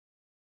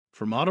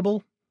From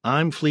Audible,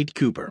 I'm Fleet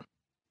Cooper.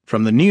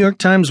 From the New York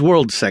Times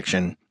World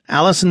section,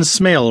 Alison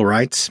Smale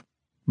writes,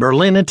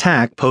 Berlin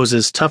attack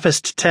poses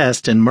toughest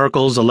test in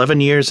Merkel's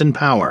 11 years in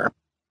power.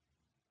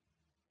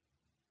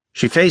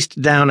 She faced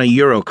down a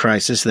Euro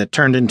crisis that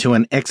turned into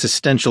an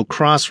existential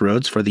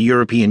crossroads for the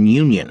European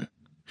Union.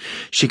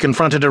 She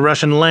confronted a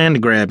Russian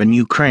land grab in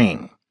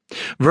Ukraine.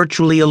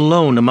 Virtually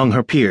alone among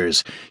her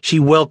peers, she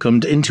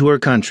welcomed into her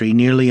country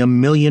nearly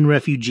 1 million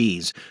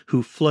refugees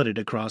who flooded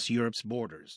across Europe's borders.